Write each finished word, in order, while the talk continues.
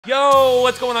Yo,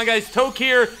 what's going on, guys? Toke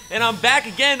here, and I'm back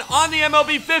again on the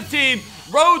MLB 15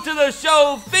 Road to the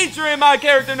Show, featuring my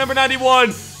character number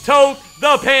 91, Toke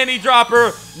the Panty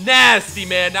Dropper. Nasty,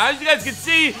 man. Now, as you guys can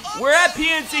see, we're at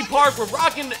PNC Park. We're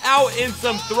rocking out in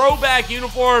some throwback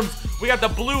uniforms. We got the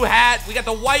blue hat. We got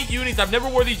the white unis. I've never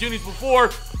wore these unis before.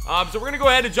 So we're going to go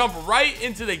ahead and jump right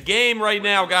into the game right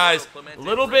now, guys. A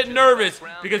little bit nervous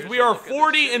because we are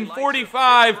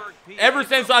 40-45 ever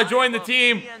since I joined the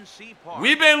team.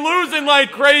 We've been losing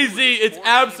like crazy. It's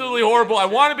absolutely horrible. I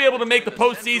want to be able to make the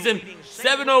postseason.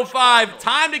 7:05.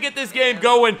 Time to get this game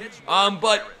going.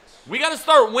 But we got to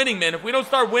start winning, man. If we don't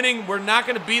start winning, we're not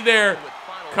going to be there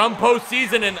come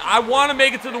postseason. And I want to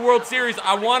make it to the World Series.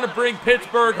 I want to bring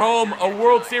Pittsburgh home a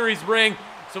World Series ring.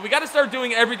 So we got to start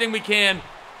doing everything we can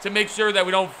to make sure that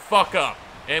we don't fuck up.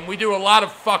 And we do a lot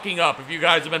of fucking up if you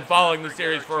guys have been following the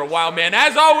series for a while, man.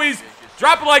 As always,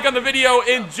 drop a like on the video,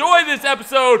 enjoy this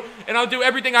episode, and I'll do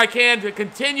everything I can to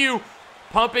continue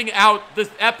pumping out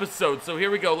this episode. So here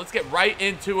we go. Let's get right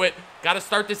into it. Got to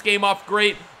start this game off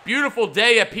great. Beautiful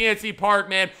day at PNC Park,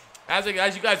 man. As you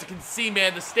guys can see,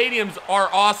 man, the stadiums are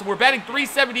awesome. We're batting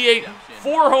 .378,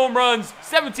 4 home runs,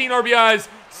 17 RBIs,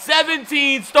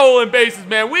 17 stolen bases,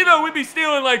 man. We know we'd be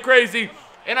stealing like crazy.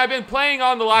 And I've been playing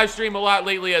on the live stream a lot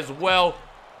lately as well.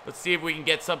 Let's see if we can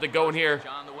get something going here.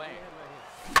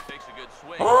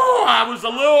 Oh, I was a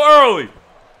little early.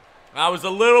 I was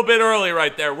a little bit early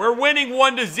right there. We're winning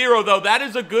 1-0, though. That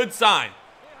is a good sign.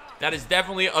 That is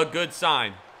definitely a good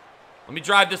sign. Let me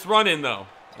drive this run in, though.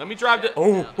 Let me drive this.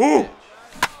 Oh, oh.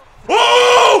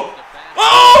 Oh!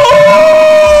 Oh!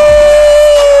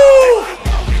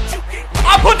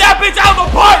 I put that bitch out of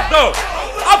the park, though.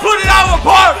 I put it out of the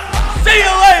park. See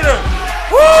you later.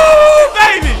 Woo,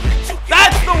 baby.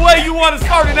 That's the way you want to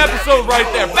start an episode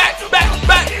right there. Back,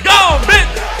 gone,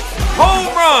 bitch. Home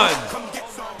run.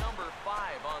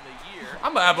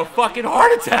 I'm going to have a fucking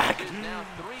heart attack.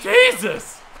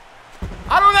 Jesus.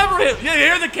 I don't ever hit. You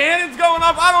hear the cannons going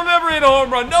up? I don't ever hit a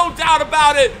home run. No doubt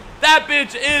about it. That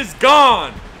bitch is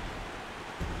gone.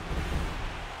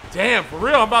 Damn, for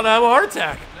real, I'm about to have a heart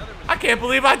attack. I can't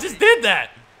believe I just did that.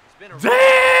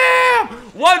 Damn!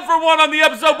 1 for 1 on the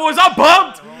episode, boys. I'm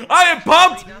pumped. I am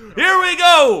pumped. Here we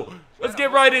go. Let's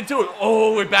get right into it.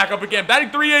 Oh, we're back up again. Batting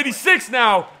 .386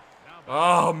 now.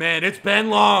 Oh, man, it's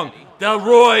been long. The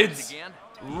roids.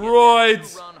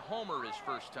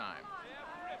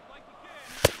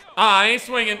 I ain't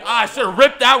swinging. I should have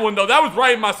ripped that one, though. That was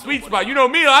right in my sweet spot. You know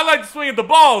me. I like to swing at the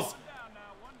balls.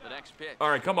 All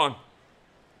right, come on.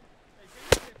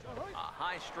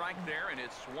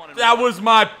 That was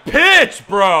my pitch,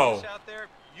 bro.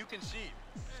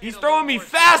 He's throwing me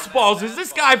fastballs. Is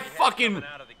this guy fucking...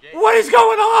 What is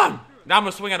going on? Now I'm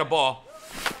going to swing at a ball.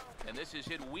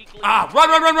 Ah,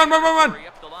 run.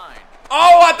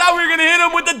 Oh, I thought we were going to hit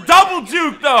him with the double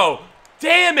juke, though.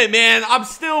 Damn it, man. I'm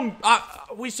still...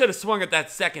 we should have swung at that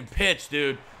second pitch,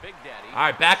 dude. All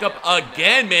right, back up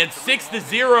again, man.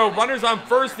 6-0. Runners on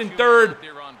first and third.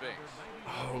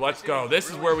 Oh, let's go. This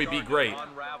is where we be great.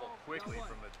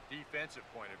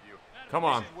 Come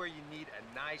on.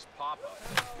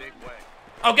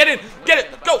 Oh, get it,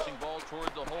 go.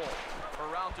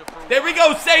 There we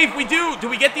go, safe. We do. Do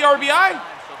we get the RBI?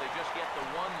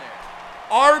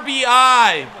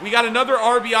 RBI. We got another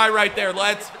RBI right there.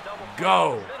 Let's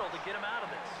go.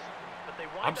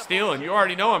 I'm stealing. You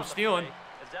already know I'm stealing.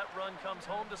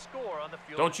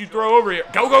 Don't you throw over here.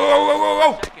 Go.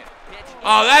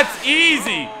 Oh, that's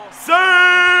easy.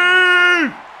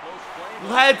 Save.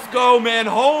 Let's go, man.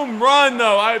 Home run,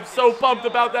 though. I'm so pumped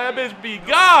about that. That bitch be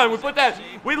gone.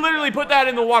 We literally put that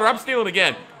in the water. I'm stealing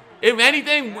again. If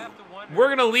anything, we're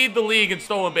going to lead the league in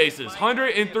stolen bases.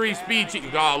 103 speed.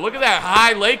 Oh, look at that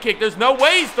high leg kick. There's no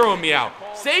way he's throwing me out.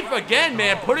 Safe again,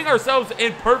 man. Putting ourselves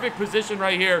in perfect position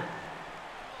right here.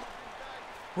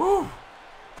 Whew.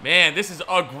 Man, this is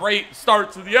a great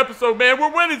start to the episode, man.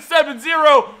 We're winning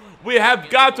 7-0. We have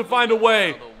got to find a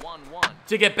way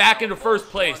to get back into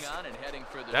first place.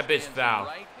 That bitch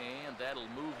foul.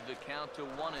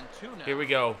 Here we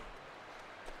go.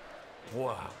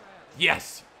 Wow.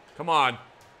 Yes. Come on.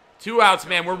 2 outs,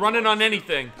 man. We're running on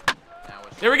anything.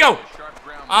 There we go.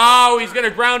 Oh, he's going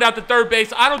to ground out to third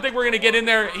base. I don't think we're going to get in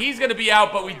there. He's going to be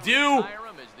out, but we do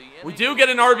get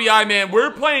an RBI, man.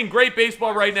 We're playing great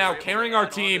baseball right now, carrying our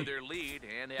team.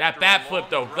 That bat flip,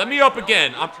 though. Let me up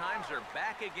again.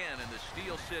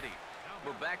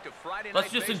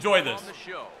 Let's just enjoy this.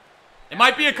 It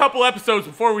might be a couple episodes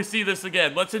before we see this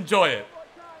again. Let's enjoy it.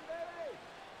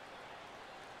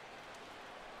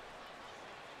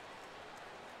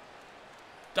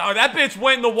 Oh, that bitch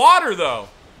went in the water, though.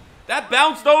 That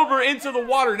bounced over into the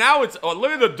water. Now it's, oh,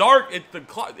 look at the dark.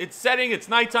 It's setting. It's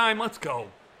nighttime. Let's go.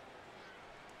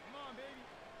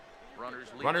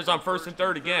 Runners on first and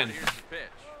third again.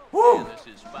 Woo!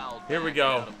 Here we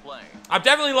go. I'm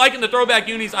definitely liking the throwback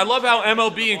unis. I love how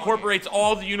MLB incorporates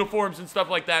all the uniforms and stuff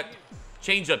like that.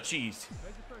 Change up, cheese.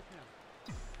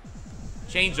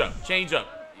 Change up, change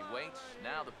up.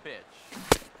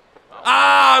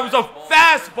 Ah, it was a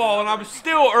fastball, and I was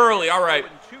still early. All right.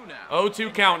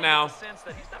 0-2 count now.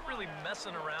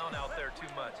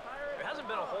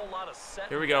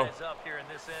 Here we go.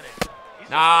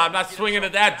 Nah, I'm not swinging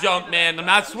at that junk, man. I'm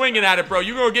not swinging at it, bro.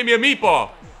 You're going to give me a meatball.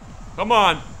 Come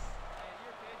on.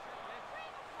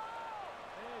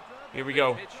 Here we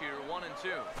go.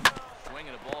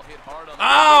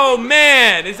 Oh,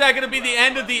 man. Is that going to be the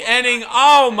end of the inning?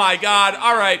 Oh, my God.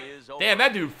 All right. Damn,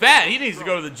 that dude fat. He needs to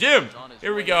go to the gym.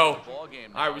 Here we go. All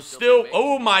right, we're still.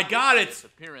 Oh, my God. It's.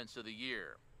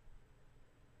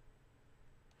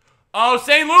 Oh,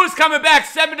 St. Louis coming back.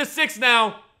 7-6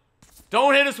 now.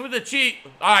 Don't hit us with a cheat.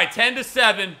 All right,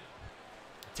 10-7.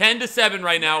 10-7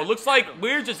 right now. It looks like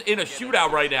we're just in a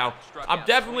shootout right now. I'm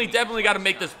definitely got to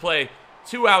make this play.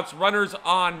 2 outs, runner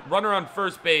on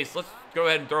first base. Let's go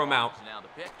ahead and throw him out.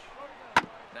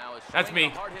 That's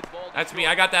me. That's me.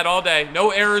 I got that all day. No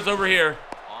errors over here.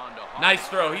 Nice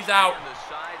throw. He's out.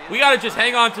 We got to just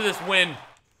hang on to this win.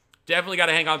 Definitely got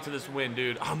to hang on to this win,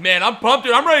 dude. Oh, man, I'm pumped,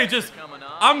 dude. I'm ready to just...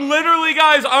 I'm literally,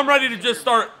 guys, I'm ready to just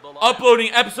start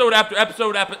uploading episode after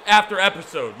episode after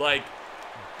episode. Like,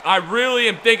 I really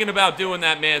am thinking about doing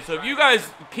that, man. So if you guys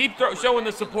keep showing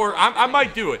the support, I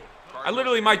might do it. I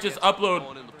literally might just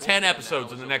upload 10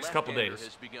 episodes in the next couple days.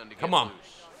 Come on.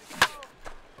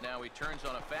 Now he turns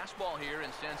on a fastball here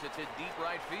and sends it to deep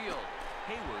right field.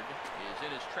 Hayward is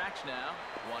in his tracks now.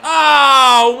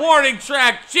 Oh, warning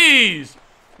track. Jeez.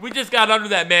 We just got under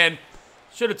that, man.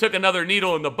 Should have took another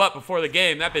needle in the butt before the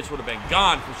game. That bitch would have been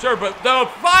gone for sure. But the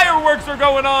fireworks are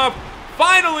going off.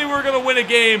 Finally, we're going to win a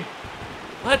game.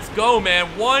 Let's go,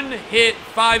 man. 1 hit,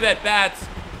 5 at-bats.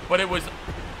 But it was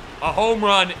a home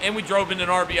run, and we drove in an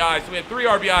RBI. So we had 3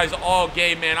 RBIs all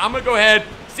game, man. I'm going to go ahead.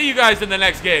 See you guys in the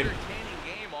next game.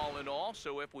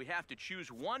 So if we have to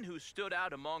choose one who stood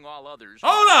out among all others,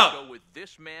 hold up. Go with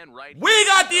this man right we here.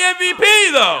 Got the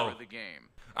MVP, though.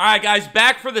 All right, guys,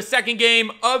 back for the second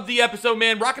game of the episode,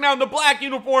 man. Rocking out in the black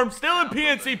uniform, still in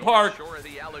PNC Park.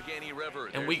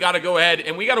 And we got to go ahead,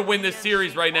 and we got to win this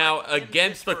series right now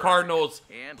against the Cardinals.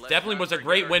 Definitely was a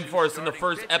great win for us in the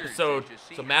first episode.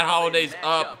 So Matt Holliday's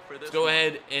up. Let's go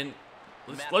ahead and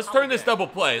let's turn this double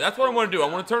play. That's what I want to do.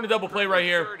 I want to turn the double play right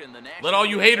here. Let all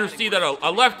you haters see that a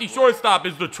lefty shortstop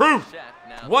is the truth.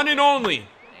 One and only.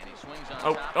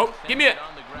 Oh, give me it.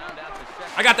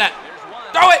 I got that.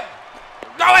 Throw it.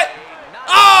 Throw it!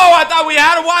 Oh, I thought we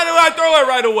had it. Why did I throw it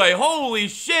right away? Holy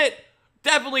shit.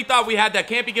 Definitely thought we had that.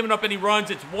 Can't be giving up any runs.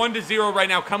 It's 1-0 right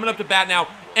now. Coming up to bat now.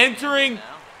 Entering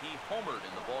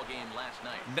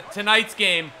tonight's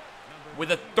game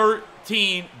with a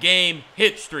 13-game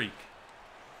hit streak.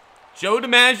 Joe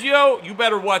DiMaggio, you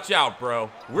better watch out,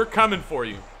 bro. We're coming for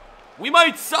you. We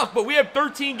might suck, but we have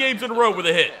 13 games in a row with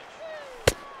a hit.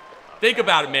 Think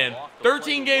about it, man.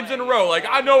 13 games in a row. Like,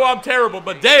 I know I'm terrible,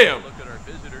 but damn.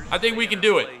 I think we can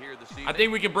do it. I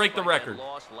think we can break the record.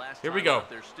 Here we go.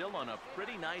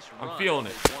 I'm feeling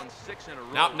it.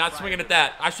 Nope, not swinging at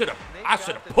that. I should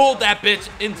have pulled that bitch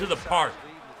into the park.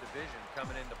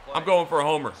 I'm going for a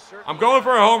homer. I'm going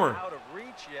for a homer.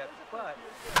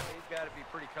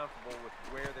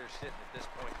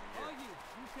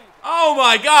 Oh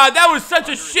my God, that was such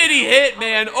a shitty hit,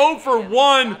 man. 0 for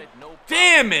 1.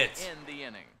 Damn it.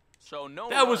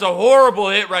 That was a horrible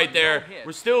hit right there.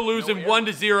 We're still losing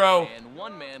 1-0.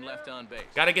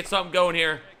 Got to get something going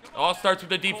here. All starts with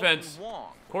the defense.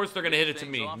 Of course they're going to hit it to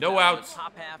me. No outs.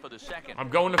 I'm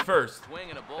going to first.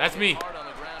 That's me.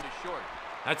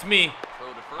 That's me.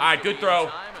 All right, good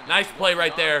throw. Nice play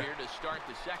right there.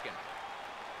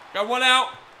 Got 1 out.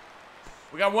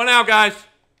 We got 1 out, guys.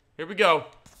 Here we go.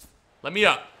 Let me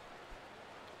up.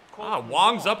 Ah,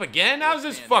 Wong's up again? How's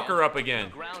this fucker up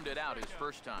again?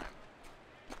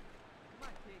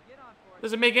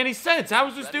 Doesn't make any sense. How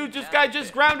is this guy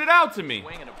just grounded out to me?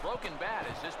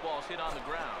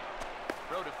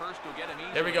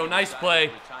 There we go. Nice play.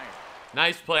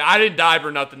 Nice play. I didn't dive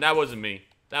or nothing. That wasn't me.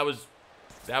 That was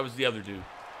the other dude.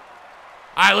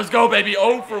 All right, let's go, baby.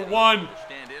 0 for 1.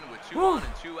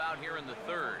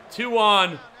 2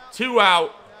 on, 2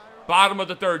 out. Bottom of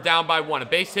the third, down by 1. A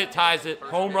base hit ties it.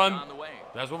 Home run.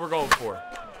 That's what we're going for.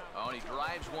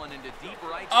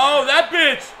 Oh, that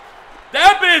bitch!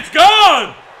 That bitch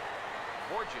gone!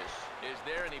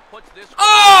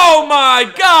 Oh my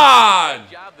God!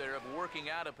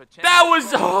 That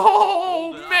was,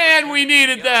 oh man, we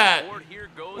needed that.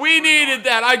 We needed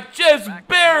that. I just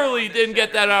barely didn't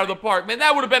get that out of the park. Man,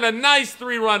 that would have been a nice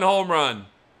 3-run home run.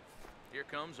 Here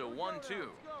comes a 1-2.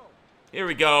 Here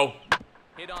we go.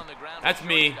 That's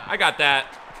me. I got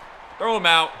that. Throw him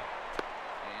out.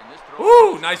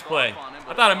 Ooh, nice play.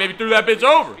 I thought I maybe threw that bitch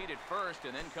over. All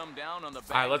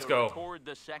right, let's go.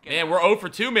 Man, we're 0 for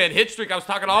 2, man. Hit streak. I was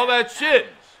talking all that shit.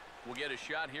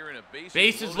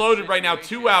 Bases loaded right now.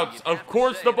 2 outs. Of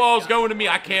course, the ball's going to me.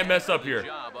 I can't mess up here.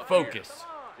 Focus.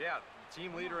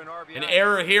 An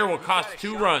error here will cost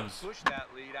 2 runs.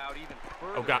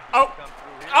 Oh, God. Oh!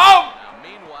 Oh!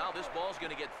 Meanwhile, this ball's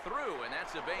going to get through, and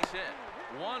that's a base hit.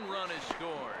 1 run is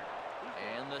scored,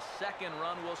 and the 2nd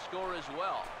run will score as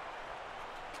well.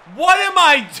 What am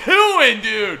I doing,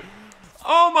 dude?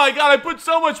 Oh my God, I put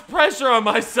so much pressure on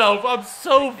myself. I'm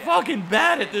so fucking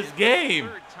bad at this game.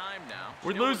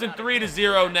 We're losing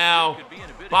 3-0 now.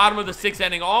 Bottom of the 6th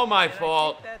inning, all my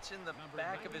fault.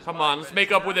 Come on, let's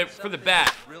make up with it for the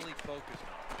bat.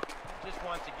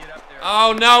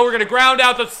 Oh no, we're gonna ground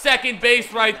out the second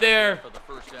base right there.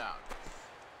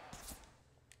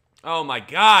 Oh my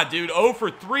God, dude, 0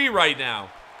 for 3 right now.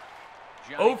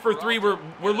 0 for 3. We're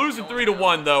losing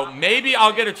 3-1 though. Maybe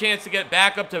I'll get a chance to get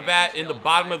back up to bat in the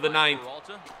bottom of the 9th,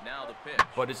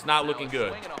 but it's not looking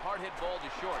good.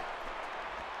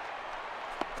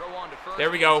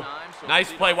 There we go.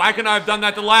 Nice play. Why couldn't I have done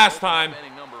that the last time?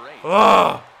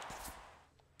 Ugh.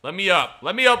 Let me up.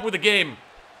 Let me up with the game.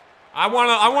 I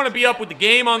wanna be up with the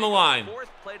game on the line.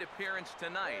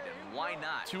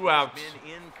 2 outs.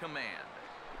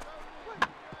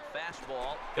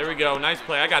 There we go. Nice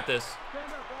play. I got this.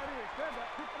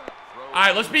 All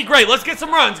right, let's be great. Let's get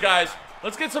some runs, guys.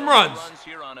 Let's get some runs.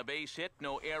 Here on a base hit,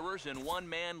 no errors, and 1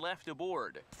 man left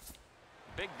aboard.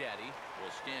 Big Daddy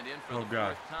will stand in for the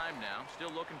 4th time now.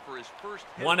 Still looking for his first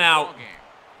hit 1 out.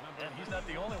 And he's not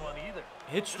the only one either.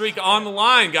 Hit streak on the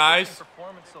line, guys.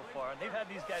 Performance so far. They've had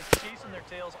these guys chasing their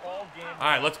tails all game. All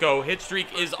right, let's go. Hit streak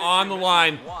is on the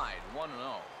line. Wide, 1-0.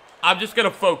 I'm just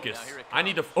gonna focus. I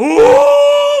need to.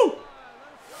 Ooh!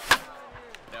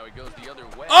 Now he goes the other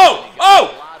way. Oh!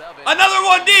 Oh! Another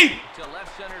one deep.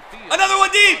 Another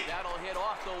one deep.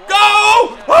 Go!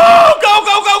 Oh! Go!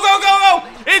 Go! Go! Go! Go!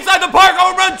 Go! Inside the park,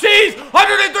 home run, cheese.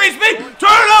 103 speed.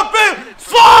 Turn up and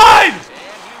slide.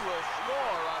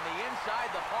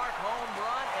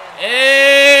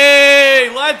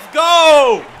 Hey! Let's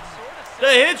go!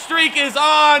 The hit streak is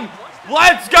on.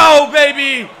 Let's go,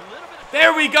 baby.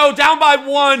 There we go, down by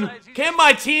 1. Can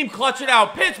my team clutch it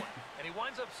out? Pitch. And he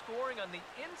winds up scoring on the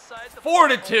inside.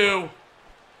 4-2.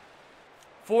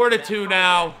 4-2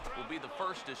 now.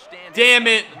 Damn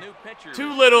it.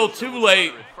 Too little, too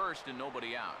late. First and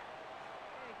nobody out.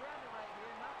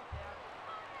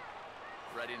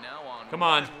 Ready now on. Come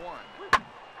on.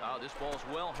 Oh, this ball's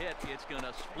well hit. It's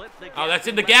gonna split the gap. Oh, that's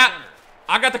in the gap.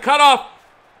 I got the cutoff.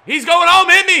 He's going home.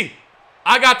 Hit me.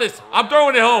 I got this. I'm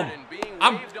throwing it home.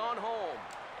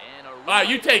 All right,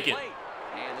 you take it.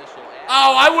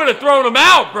 Oh, I would have thrown him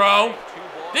out, bro.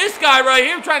 This guy right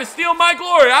here trying to steal my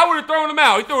glory. I would have thrown him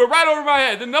out. He threw it right over my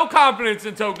head. There's no confidence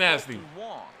in Toke Nasty.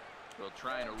 He'll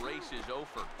try and erase his 0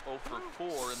 for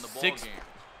 4 in the ball game.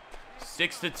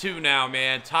 6-2 now,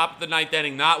 man. Top of the 9th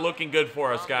inning. Not looking good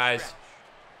for us, guys.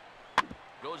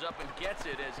 Goes up and gets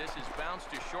it as this is bounced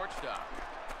to shortstop.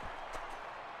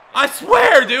 I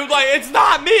swear, dude, like, it's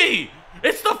not me.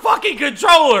 It's the fucking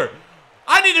controller.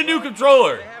 I need a new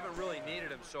controller. They haven't really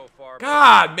needed him so far.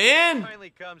 God, man. Finally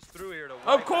comes through here to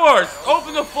Of course.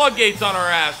 Open the floodgates on our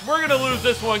ass. We're going to lose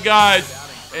this one, guys.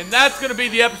 And that's going to be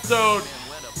the episode.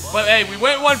 But, hey, we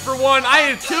went 1 for 1.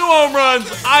 I hit 2 home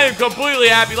runs. I am completely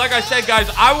happy. Like I said, guys,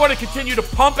 I want to continue to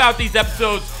pump out these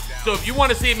episodes. So if you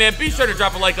want to see it, man, be sure to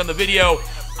drop a like on the video.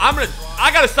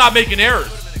 I got to stop making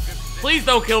errors. Please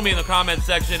don't kill me in the comments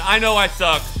section. I know I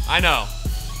suck. I know.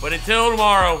 But until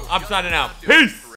tomorrow, I'm signing out. Peace.